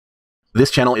This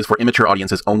channel is for immature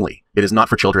audiences only. It is not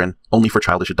for children, only for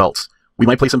childish adults. We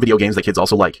might play some video games that kids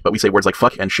also like, but we say words like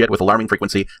fuck and shit with alarming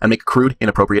frequency and make crude,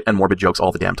 inappropriate, and morbid jokes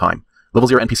all the damn time. Level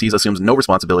 0 NPCs assumes no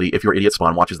responsibility if your idiot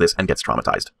spawn watches this and gets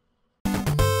traumatized.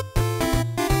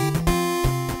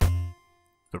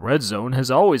 The red zone has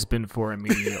always been for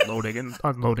immediate loading and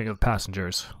unloading of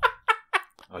passengers.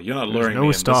 Oh, you're not luring me no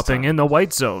in stopping this time. in the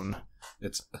white zone.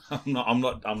 It's I'm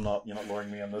not you're not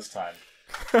luring me in this time.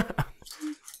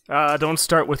 Don't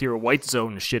start with your white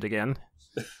zone shit again.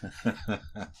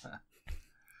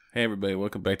 Hey everybody,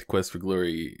 welcome back to Quest for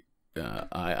Glory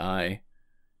II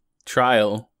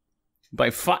Trial by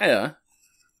Fire.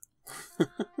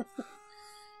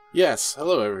 Yes,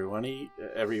 hello everyone.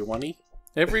 Everyone,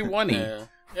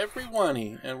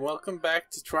 and welcome back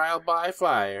to Trial by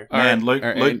Fire. Man,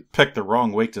 Luke picked the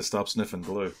wrong week to stop sniffing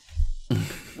glue.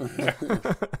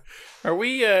 Are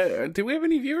we, do we have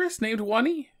any viewers named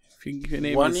Wunny?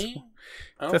 Wunny?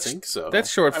 I don't think so. That's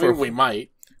short for... we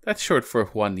might. That's short for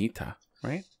Juanita,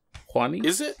 right? Juani?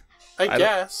 Is it? I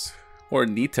guess. Or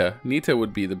Nita. Nita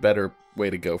would be the better way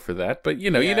to go for that. But,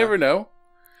 you know, you never know.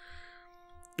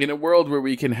 In a world where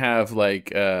we can have,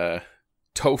 like,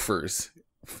 Tophers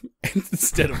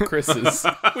instead of Chris's,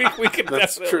 we can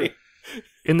That's definitely... true.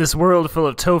 In this world full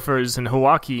of Tophers and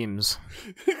Joachims.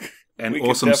 And We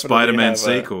awesome could definitely Spider-Man have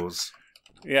sequels.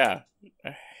 Yeah.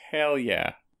 Hell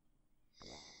yeah.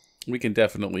 We can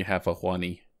definitely have a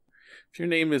Juani. If your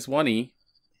name is Juani,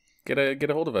 get a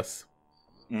hold of us.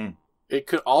 Mm. It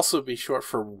could also be short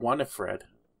for Winifred.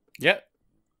 Yeah.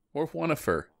 Or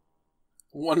Wonifer.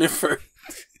 Winifred.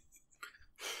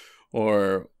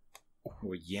 Or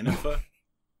Yennefer?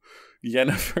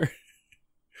 Yennefer.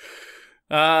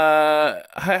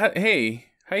 Hey,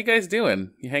 how you guys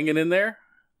doing? You hanging in there?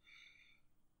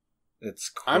 It's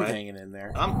quite... I'm hanging in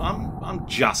there. I'm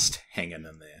just hanging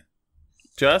in there.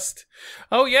 Just?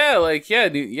 Oh yeah,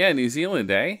 New Zealand,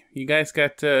 eh? You guys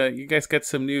got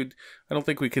some new. I don't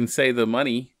think we can say the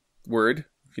money word.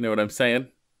 If you know what I'm saying.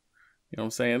 You know what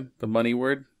I'm saying? The money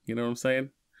word. You know what I'm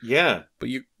saying? Yeah. But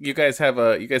you guys have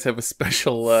a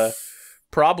special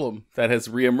problem that has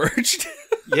reemerged.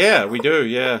 Yeah, we do.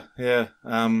 Yeah.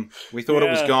 We thought it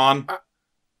was gone.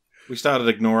 We started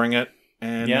ignoring it,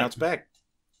 and now it's back.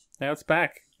 Now it's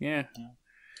back. Yeah.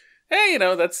 Hey, you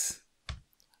know it's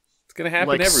gonna happen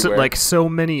like everywhere. Like so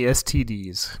many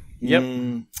STDs.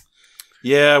 Yep.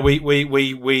 Yeah,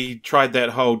 we tried that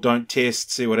whole don't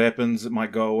test, see what happens. It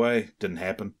might go away. Didn't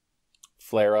happen.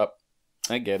 Flare up.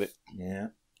 I get it. Yeah.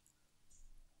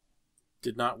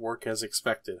 Did not work as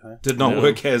expected, huh? Did not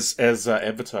work as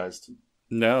advertised.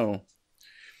 No.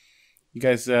 You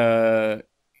guys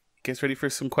ready for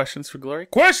some questions for glory?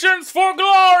 Questions for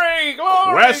glory!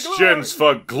 Questions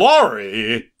for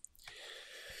glory!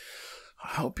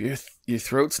 I hope your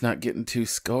throat's not getting too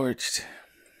scorched.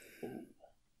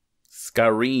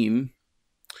 Scareen.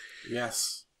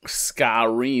 Yes.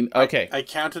 Scareen. Okay. I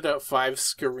counted out 5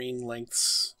 screen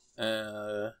lengths,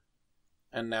 and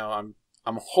now I'm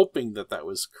hoping that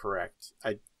was correct.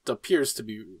 It appears to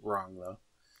be wrong, though.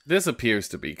 This appears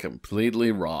to be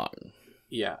completely wrong.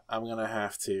 Yeah, I'm gonna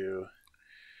have to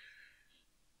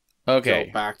go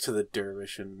back to the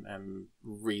dervish and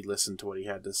re-listen to what he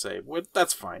had to say. Well,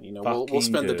 that's fine. You know, we'll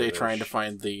spend the day trying to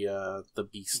find the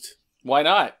beast. Why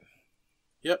not?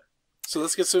 Yep. So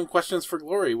let's get some questions for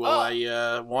glory while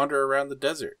I wander around the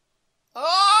desert.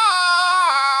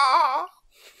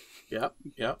 Yep.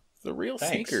 The real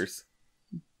sneakers.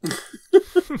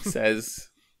 Says,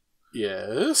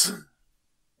 yes.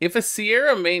 if a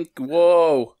Sierra main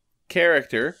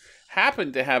character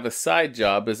happened to have a side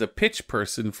job as a pitch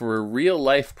person for a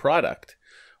real-life product,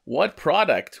 what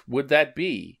product would that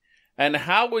be? And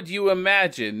how would you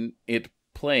imagine it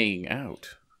playing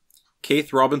out?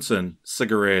 Keith Robinson,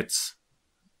 cigarettes,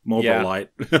 Marlboro Light,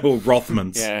 or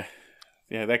Rothmans.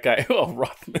 Yeah, that guy. Oh,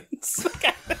 Rothmans.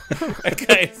 That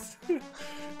guy's.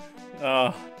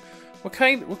 What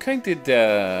kind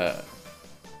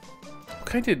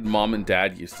did mom and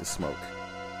dad used to smoke?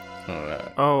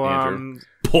 Andrew?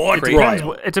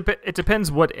 It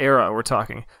depends what era we're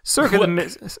talking. Circa the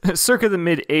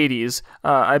mid 80s,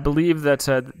 I believe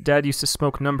that Dad used to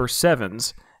smoke number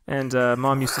 7s, and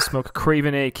Mom used to smoke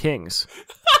Craven A Kings.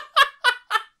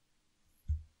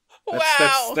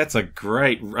 That's a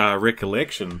great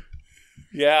recollection.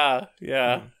 Yeah.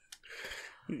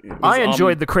 I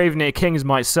enjoyed the Craven A Kings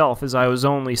myself, as I was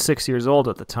only 6 years old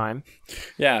at the time.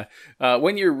 Yeah,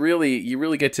 when you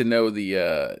really get to know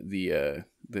the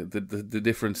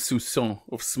different soupçons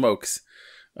of smokes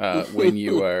when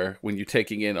you're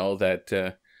taking in all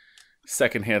that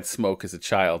secondhand smoke as a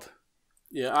child.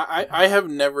 Yeah, I have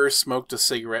never smoked a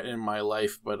cigarette in my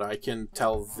life, but I can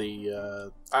tell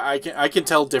I can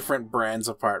tell different brands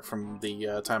apart from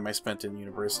the time I spent in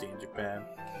university in Japan.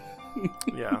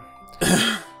 Yeah.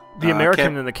 The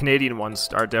American and the Canadian ones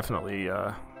are definitely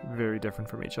very different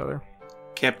from each other.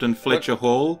 Captain Fletcher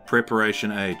Hall,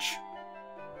 Preparation H.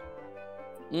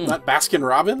 Not Baskin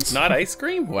Robbins? Not ice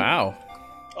cream? Wow.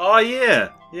 Oh,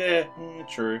 yeah. Yeah,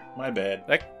 true. My bad.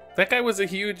 That guy was a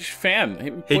huge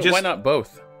fan. Why not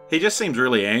both? He just seems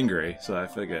really angry, so I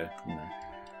figure,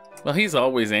 Well, he's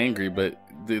always angry, but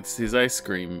his ice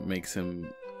cream makes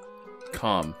him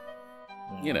calm.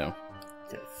 You know.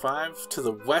 Okay, 5 to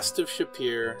the west of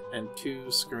Shapir and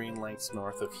 2 screen lengths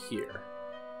north of here.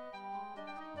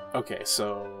 Okay,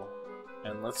 so...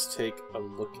 And let's take a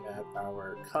look at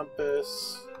our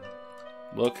compass.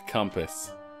 Look,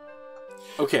 compass.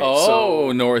 Okay,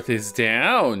 so... north is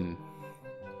down.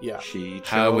 Yeah. She chose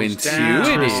How intuitive.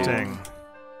 Interesting.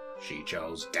 She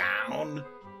chose down.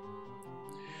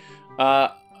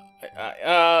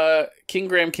 King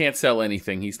Graham can't sell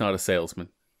anything. He's not a salesman.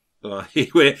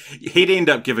 He'd end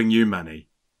up giving you money.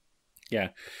 Yeah,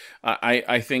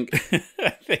 I think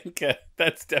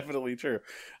that's definitely true.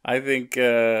 I think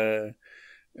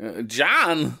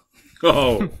John.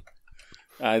 Oh,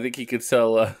 I think he could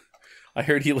sell. I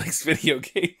heard he likes video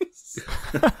games.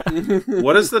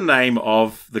 What is the name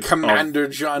of the Commander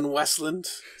John Westland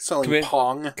selling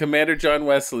Pong? Commander John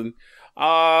Westland.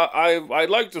 I'd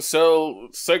like to sell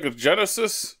Sega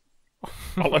Genesis.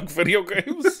 I like video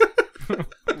games.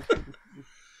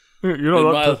 You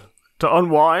know, to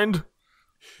unwind?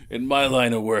 In my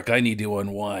line of work, I need to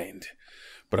unwind.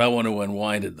 But I want to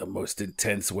unwind in the most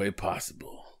intense way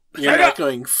possible. You're not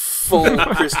going full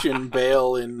Christian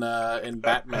Bale in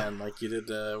Batman like you did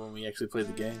when we actually played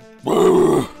the game.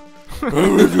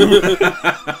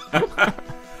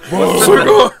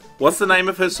 What's the name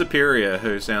of his superior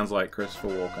who sounds like Christopher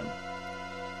Walken?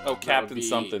 Oh, Captain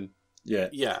something. Yeah.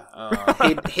 Yeah.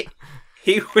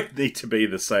 He would need to be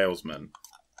the salesman.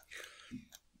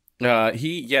 Guy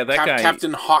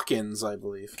Captain Hawkins, I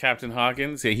believe. Captain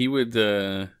Hawkins, yeah, he would.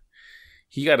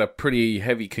 He got a pretty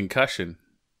heavy concussion.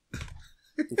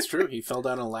 It's true. He fell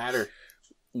down a ladder.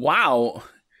 Wow,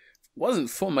 wasn't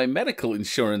for my medical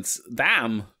insurance.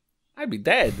 Damn, I'd be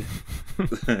dead.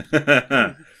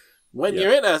 When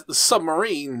you're in a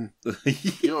submarine,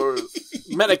 your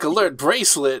medical alert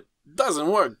bracelet doesn't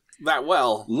work that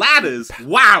well. Ladders,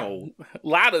 wow.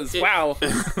 Wow.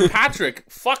 Patrick,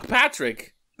 fuck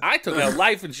Patrick. I took out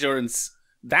life insurance.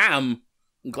 Damn,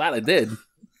 I'm glad I did.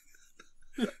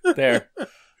 There.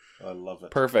 I love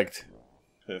it. Perfect.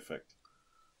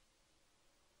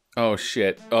 Oh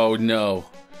shit. Oh no.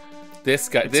 This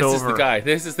guy. This is the guy.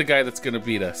 This is the guy that's gonna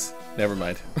beat us. Never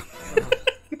mind.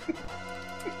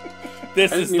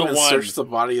 This is the one. I didn't even search the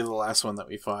body of the last one that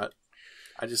we fought.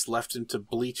 I just left him to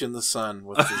bleach in the sun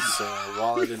with his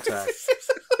wallet intact.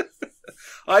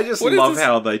 I just love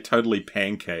how they totally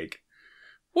pancake.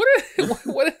 What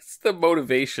is the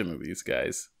motivation of these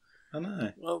guys? I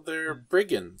know. Well, they're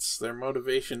brigands. Their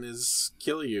motivation is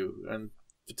kill you and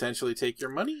potentially take your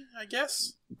money, I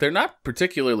guess. They're not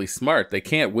particularly smart. They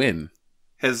can't win.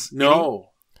 It is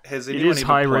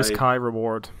high risk, high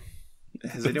reward.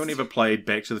 Has anyone ever played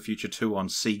Back to the Future 2 on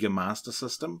Sega Master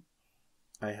System?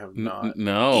 I have not.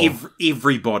 No.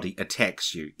 Everybody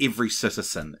attacks you. Every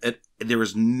citizen. There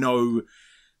is no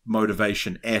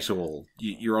motivation at all.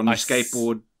 You're on your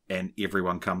skateboard and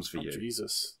everyone comes for you.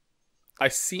 Jesus. I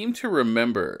seem to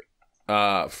remember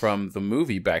from the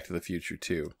movie Back to the Future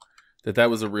 2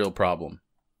 that was a real problem.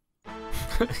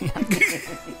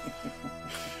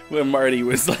 When Marty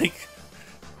was like...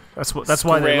 That's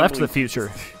why they left the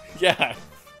future. Yeah.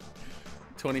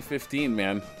 2015,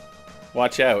 man.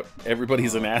 Watch out.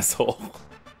 Everybody's an asshole.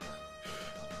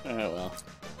 Oh, well.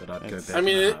 I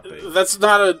mean, that's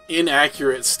not an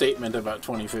inaccurate statement about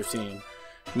 2015.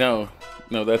 No,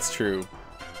 that's true.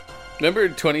 Remember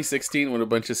 2016 when a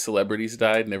bunch of celebrities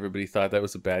died and everybody thought that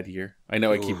was a bad year? I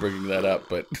know I keep bringing that up,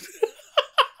 but...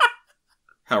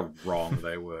 How wrong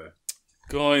they were.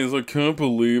 Guys, I can't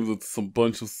believe that some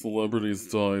bunch of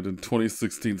celebrities died and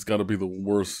 2016's gotta be the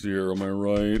worst year, am I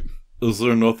right? Is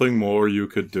there nothing more you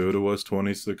could do to us,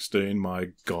 2016? My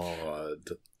God.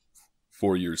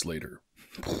 4 years later.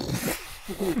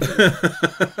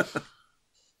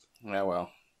 Yeah,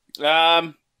 well.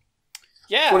 Yeah.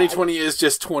 2020 is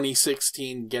just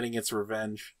 2016 getting its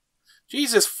revenge.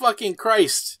 Jesus fucking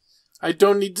Christ. I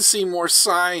don't need to see more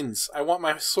signs. I want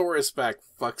my Saurus back,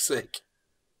 for fuck's sake.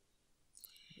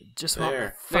 Just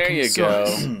there. There you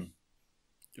go.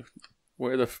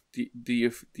 Where the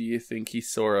do you think he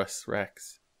saw us,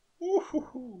 Rex?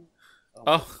 Oh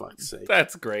Oh, for fuck's sake.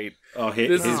 That's great. Oh,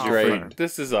 This is he's great. friend.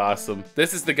 This is awesome.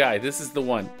 This is the guy. This is the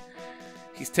one.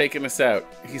 He's taking us out.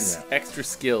 He's extra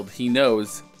skilled. He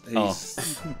knows. He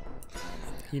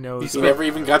knows. He never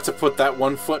even got to put that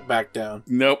one foot back down.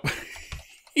 Nope.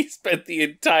 He spent the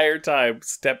entire time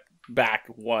stepped back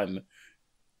one.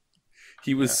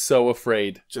 He was so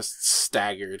afraid. Just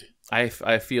staggered. I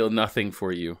feel nothing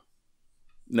for you.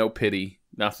 No pity.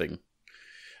 Nothing.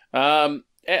 I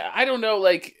don't know,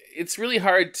 like, it's really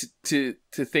hard to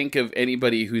think of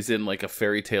anybody who's in like a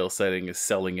fairy tale setting as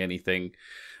selling anything.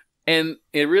 And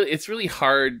it's really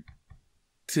hard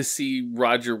to see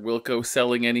Roger Wilco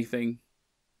selling anything.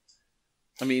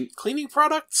 I mean, Cleaning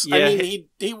products? Yeah. I mean,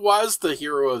 he was the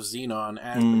hero of Xenon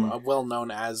and well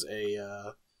known as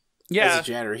a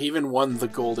janitor. He even won the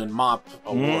Golden Mop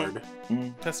Award.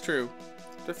 That's true.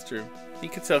 That's true. He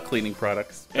could sell cleaning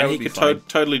products. And he could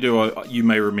totally do a You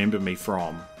May Remember Me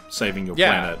From, Saving Your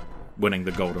Planet, winning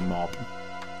the Golden Mop.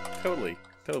 Totally.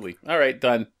 All right,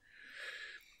 done.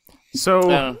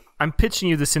 So, I'm pitching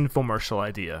you this infomercial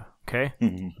idea, okay?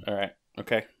 All right,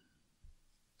 okay.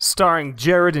 Starring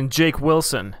Jared and Jake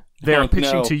Wilson. They're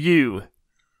pitching no. to you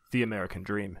the American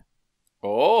Dream.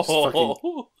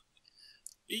 Oh.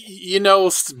 You know,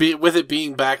 with it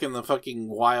being back in the fucking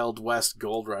Wild West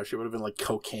gold rush, it would have been like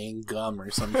cocaine gum or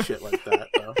some shit like that,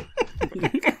 though.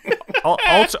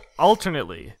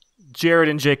 Alternately, Jared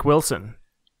and Jake Wilson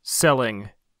selling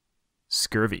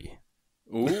scurvy.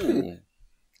 Ooh.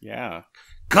 Yeah.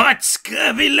 Caught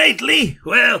scurvy lately?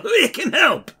 Well, we can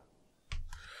help.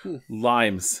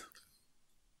 Limes.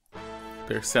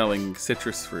 They're selling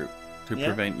citrus fruit to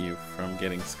prevent you from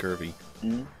getting scurvy.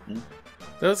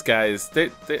 Those guys,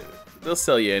 they'll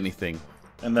sell you anything.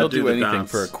 And They'll do anything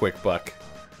dance. for a quick buck.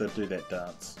 They'll do that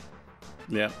dance.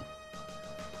 Yeah.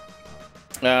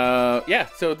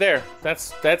 So there. That's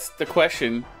the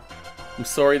question. I'm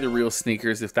sorry, the real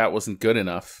sneakers, if that wasn't good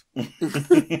enough.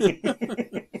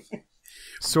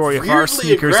 Sorry if our Weirdly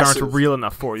sneakers aggressive. aren't real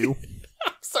enough for you.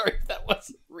 I'm sorry if that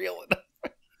wasn't real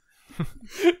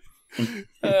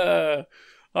enough.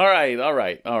 All right.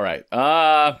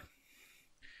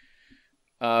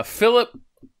 Philip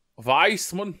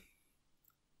Weissman.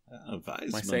 Weissman.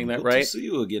 Am I saying that Good right? to see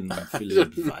you again,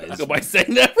 Philip Weissman. Am I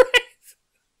saying that right?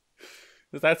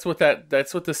 That's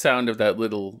what the sound of that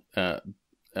little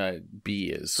B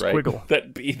is, right? Squiggle.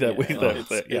 That B that we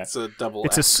It's a double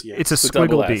It's S. a it's a The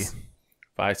double squiggle bee. S.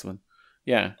 Weissman.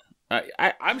 Yeah.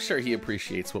 I'm sure he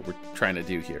appreciates what we're trying to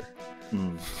do here.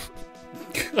 I'm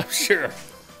sure.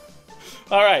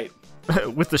 All right.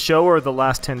 With the show or the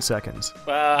last 10 seconds?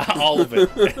 All of it.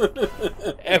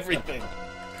 Everything.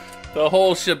 The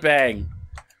whole shebang.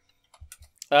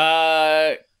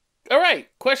 All right.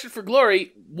 Question for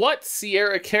Glory. What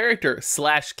Sierra characters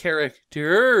Characters,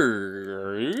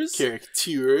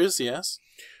 yes.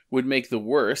 would make the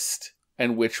worst,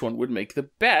 and which one would make the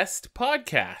best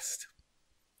podcast?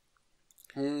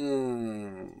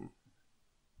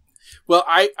 Well,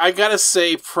 I gotta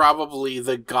say probably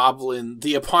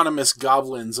the eponymous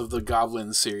goblins of the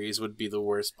Goblin series would be the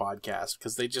worst podcast,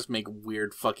 because they just make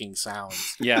weird fucking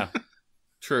sounds. Yeah.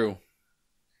 True.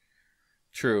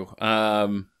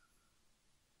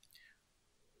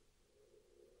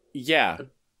 Yeah.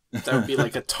 That would be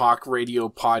like a talk radio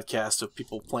podcast of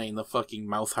people playing the fucking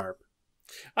mouth harp.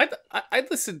 I'd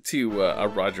listen to a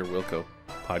Roger Wilco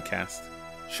podcast.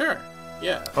 Sure,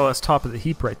 yeah. Oh, that's top of the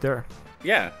heap right there.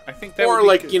 Yeah, I think that. Or would be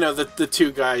like, good. you know, the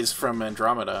two guys from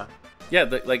Andromeda. Yeah,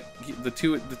 the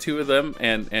two of them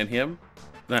and him.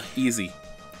 Easy.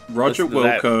 Roger Listen to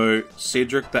that. Wilco,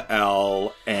 Cedric the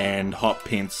Owl, and Hot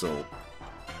Pencil.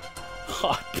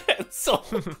 Hot pencil.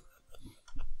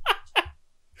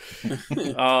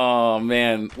 Oh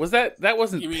man, that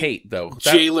wasn't You mean Pate though?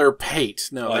 Jailer Pate.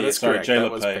 No, Oh, that yeah, is sorry, correct. Jailer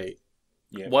That was Pate. Pate.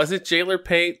 Yeah. Was it Jailer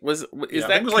Pate? Is I that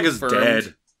think it was like his confirmed?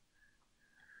 dad.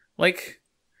 Like,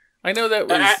 I know that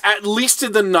was. At least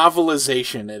in the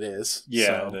novelization, it is.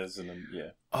 Yeah, So, it is. Yeah.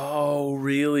 Oh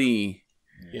really?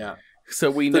 yeah.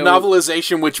 So we The know.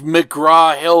 novelization, which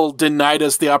McGraw-Hill denied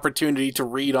us the opportunity to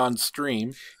read on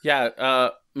stream. Yeah,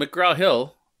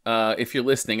 McGraw-Hill, if you're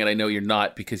listening, and I know you're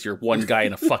not because you're one guy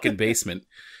in a fucking basement,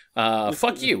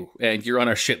 fuck you, and you're on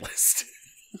our shit list.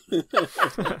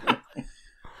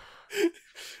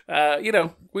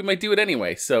 We might do it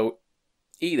anyway, so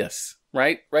eat us,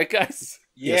 right? Right, guys?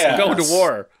 Yeah. I'm going to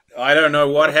war. I don't know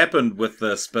what happened with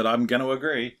this, but I'm going to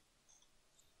agree.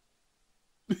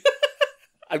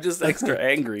 I'm just extra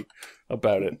angry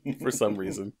about it for some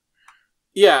reason.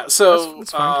 Yeah, so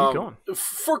That's fine, keep going.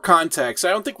 For context, I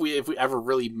don't think if we ever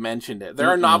really mentioned it. There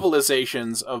are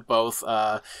novelizations of both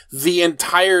the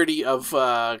entirety of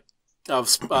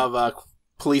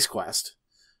Police Quest.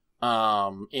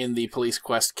 In the Police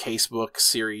Quest casebook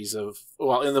series in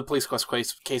the Police Quest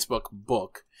casebook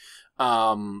book.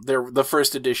 They're the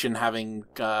first edition having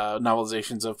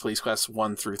novelizations of Police Quest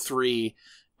 1 through 3,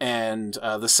 and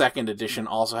the second edition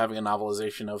also having a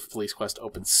novelization of Police Quest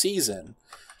Open Season.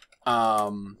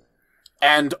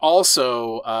 And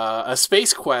also a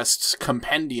Space Quest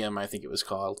compendium, I think it was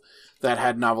called, that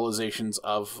had novelizations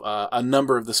of a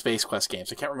number of the Space Quest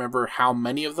games. I can't remember how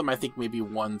many of them. I think maybe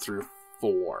 1 through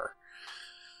 4.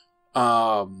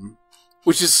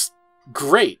 Which is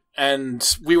great.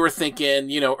 And we were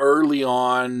thinking, early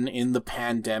on in the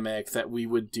pandemic that we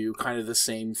would do kind of the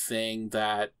same thing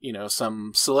that,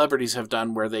 some celebrities have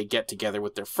done, where they get together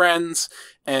with their friends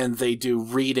and they do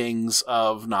readings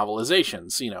of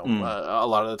novelizations. A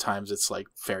lot of the times it's like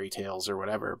fairy tales or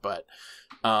whatever, but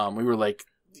we were like,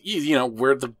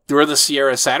 we're the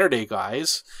Sierra Saturday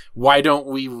guys. Why don't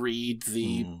we read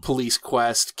the Police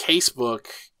Quest casebook,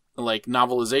 like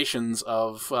novelizations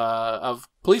of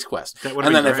Police Quest?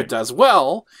 And then if it does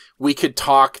well, we could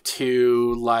talk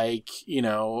to like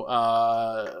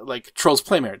Trolls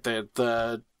Playmate,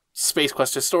 the Space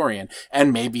Quest historian,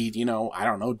 and maybe, I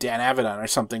don't know, Dan Avedon or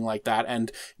something like that,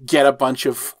 and get a bunch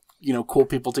of, cool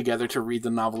people together to read the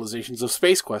novelizations of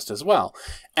Space Quest as well.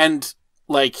 And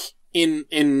like,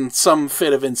 in some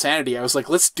fit of insanity, I was like,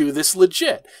 let's do this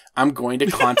legit. I'm going to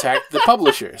contact the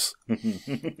publishers.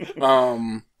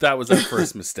 That was our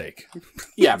first mistake.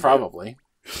 Yeah, probably.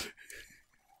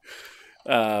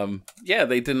 Yeah,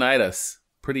 they denied us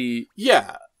pretty.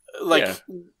 Yeah,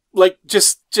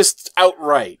 just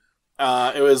outright.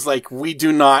 It was like, we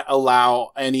do not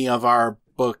allow any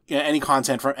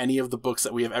content from any of the books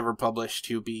that we have ever published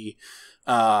to be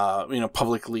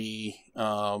publicly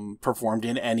performed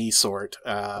in any sort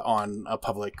on a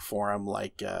public forum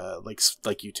like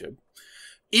YouTube.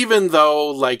 Even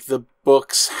though like the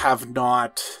books have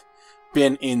not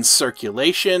been in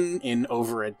circulation in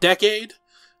over a decade,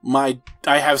 I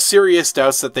have serious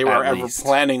doubts that they were ever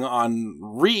planning on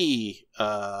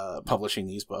publishing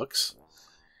these books.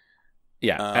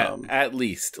 Yeah, at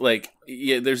least. Like,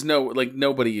 yeah, there's no, like,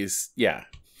 nobody is, yeah.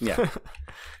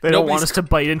 They don't want us to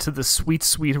bite into the sweet,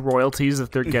 sweet royalties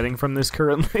that they're getting from this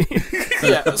currently.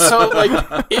 Yeah, so,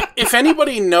 like, if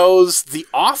anybody knows the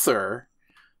author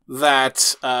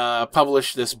that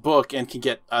published this book and can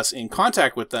get us in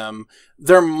contact with them,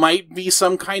 there might be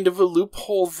some kind of a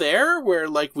loophole there where,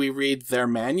 like, we read their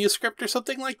manuscript or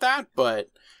something like that,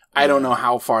 but I don't know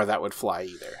how far that would fly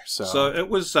either. So it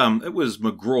was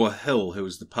McGraw-Hill who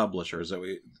was the publisher. Is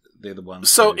that they're the ones?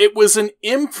 So it was an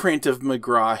imprint of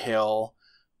McGraw-Hill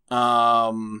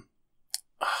that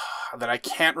I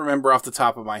can't remember off the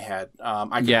top of my head.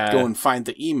 I can go and find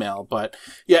the email, but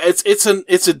yeah, it's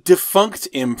a defunct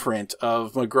imprint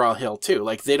of McGraw-Hill too.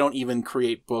 Like, they don't even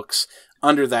create books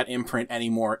under that imprint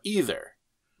anymore either.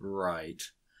 Right.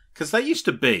 Because they used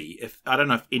to be, I don't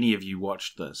know if any of you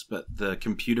watched this, but the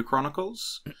Computer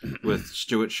Chronicles with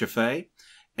Stuart Chaffee,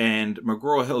 and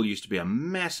McGraw-Hill used to be a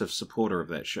massive supporter of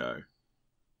that show.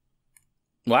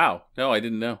 Wow. No, I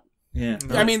didn't know. Yeah.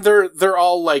 I mean, they're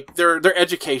all like, they're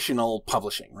educational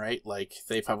publishing, right? Like,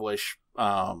 they publish,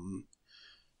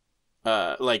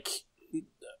 like,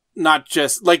 not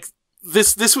just, like,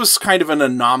 this was kind of an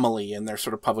anomaly in their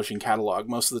sort of publishing catalog.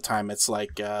 Most of the time it's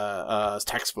like,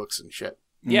 textbooks and shit.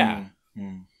 Yeah.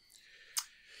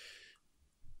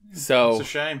 So it's a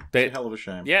shame. It's a hell of a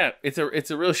shame. Yeah, it's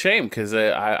a real shame, because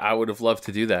I would have loved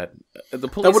to do that. The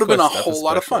Police that would have been a Quest whole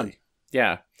lot of fun.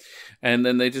 Yeah, and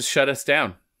then they just shut us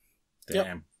down. Damn.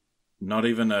 Yep. Not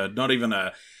even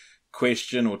a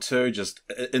question or two. Just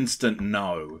instant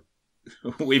no.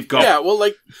 We've got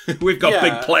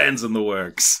big plans in the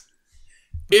works.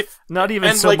 Not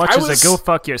even so much as a go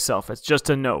fuck yourself. It's just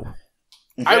a no.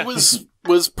 I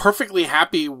was perfectly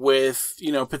happy with,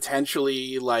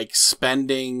 potentially like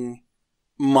spending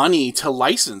money to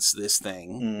license this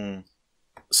thing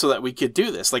so that we could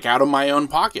do this, like, out of my own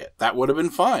pocket. That would have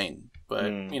been fine, but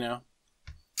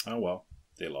oh well,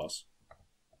 their loss.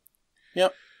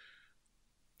 Yep.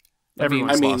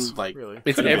 Everyone's loss, like, really.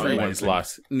 It's everyone's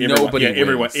loss. Nobody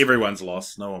wins. Everyone's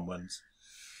lost. No one wins.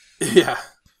 Yeah.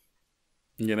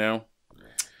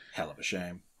 Hell of a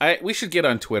shame. We should get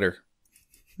on Twitter.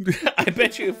 I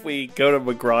bet you if we go to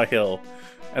McGraw-Hill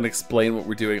and explain what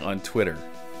we're doing on Twitter.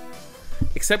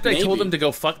 Except I told them to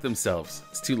go fuck themselves.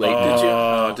 It's too late.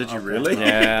 Did you really?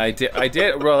 Yeah, I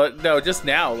did. Well, no, just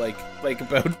now, like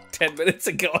about 10 minutes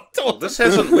ago. I told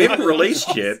them. We haven't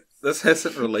released yet. This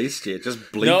hasn't released yet. Just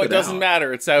bleep it out. No, it doesn't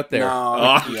matter. It's out there.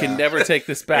 You can never take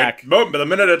this back. The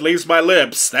minute it leaves my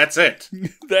lips, that's it.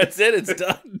 That's it. It's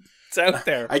done. It's out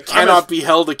there. I cannot be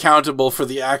held accountable for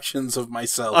the actions of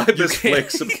myself.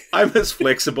 I'm as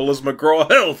flexible as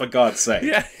McGraw-Hill, for God's sake.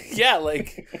 Yeah,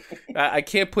 like, I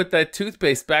can't put that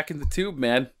toothpaste back in the tube,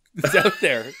 man. It's out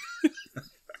there.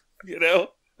 You know?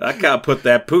 I can't put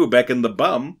that poo back in the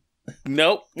bum.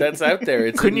 Nope, that's out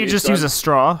there. Couldn't you just use a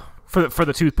straw for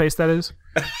the toothpaste, that is?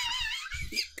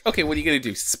 Okay, what are you going to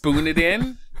do? Spoon it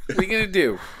in? What are you going to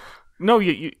do? No,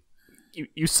 you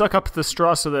suck up the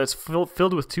straw so that it's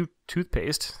filled with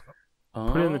toothpaste.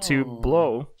 Put it in the tube,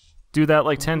 blow. Do that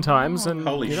like 10 times, and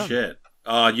holy shit!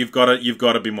 You've got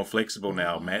to be more flexible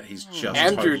now, Matt. He's just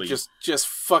Andrew totally... just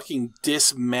fucking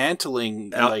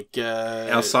dismantling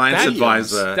our science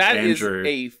advisor. That Andrew. is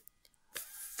a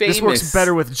famous. This works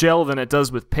better with gel than it does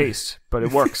with paste, but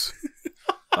it works.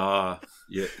 Yeah.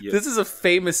 This is a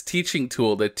famous teaching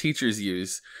tool that teachers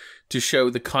use to show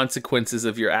the consequences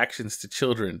of your actions to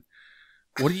children.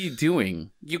 What are you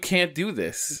doing? You can't do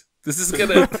this. This is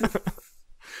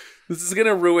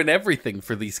gonna ruin everything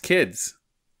for these kids.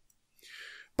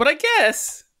 But I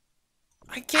guess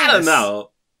I don't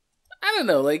know.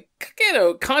 Like, you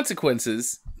know,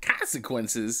 consequences.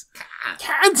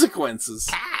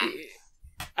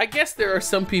 I guess there are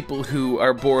some people who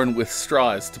are born with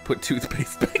straws to put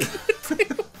toothpaste back in the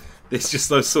tube. There's just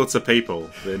those sorts of people.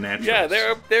 They're natural. Yeah,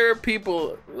 there are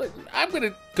people. I'm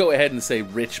gonna go ahead and say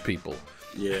rich people.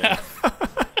 Yeah.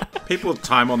 People with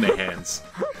time on their hands.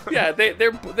 Yeah,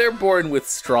 they're born with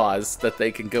straws that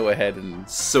they can go ahead and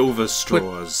silver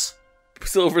straws.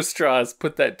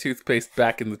 Put that toothpaste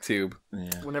back in the tube.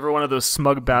 Yeah. Whenever one of those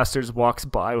smug bastards walks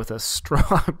by with a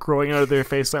straw growing out of their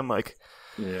face, I'm like,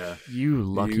 yeah, you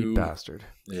lucky bastard.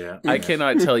 Yeah. I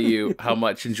cannot tell you how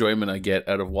much enjoyment I get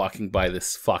out of walking by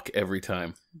this fuck every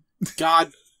time.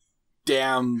 God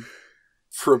damn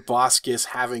proboscis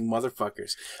having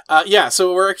motherfuckers.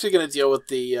 So we're actually going to deal with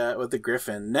the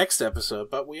griffin next episode,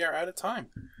 but we are out of time.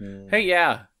 Hey,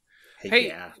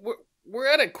 we're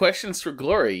out of questions for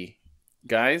glory,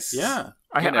 guys. Yeah.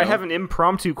 I have an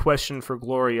impromptu question for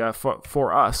Gloria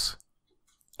for us.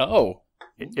 Oh.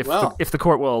 If the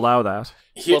court will allow that.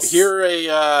 Here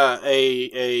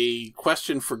a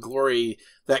question for Glory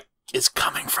that is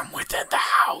coming from within the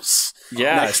house.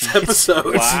 Yeah. Next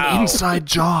episode. It's an inside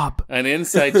job. An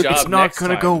inside job. It's not going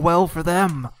to go well for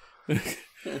them.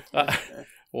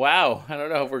 Wow. I don't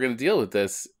know if we're going to deal with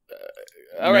this.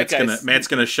 All Matt's right, guys. Matt's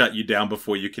gonna shut you down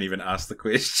before you can even ask the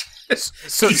question.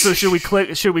 So should we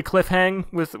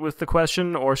cliffhang with the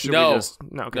question, or should we just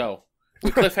No. We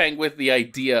cliffhang with the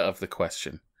idea of the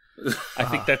question. I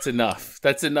think that's enough.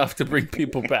 That's enough to bring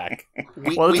people back.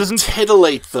 We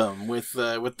titillate them with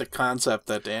the concept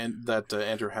that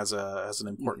Andrew has an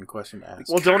important question to ask.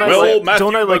 Well, don't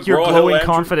I like your glowing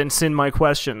confidence in my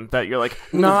question that you're like,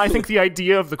 no, I think the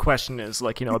idea of the question is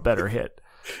like, a better hit.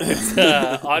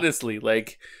 Honestly,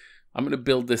 like, I'm gonna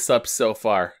build this up so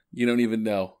far, you don't even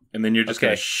know. And then you're just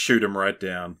gonna shoot him right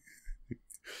down.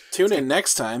 Tune in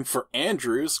next time for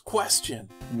Andrew's question.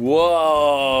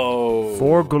 Whoa!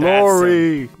 For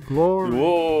glory! Glory!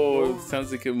 Whoa!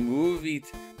 Sounds like a movie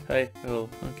title.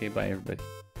 Okay, bye everybody.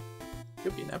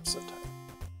 Could be an episode title.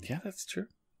 Yeah, that's true.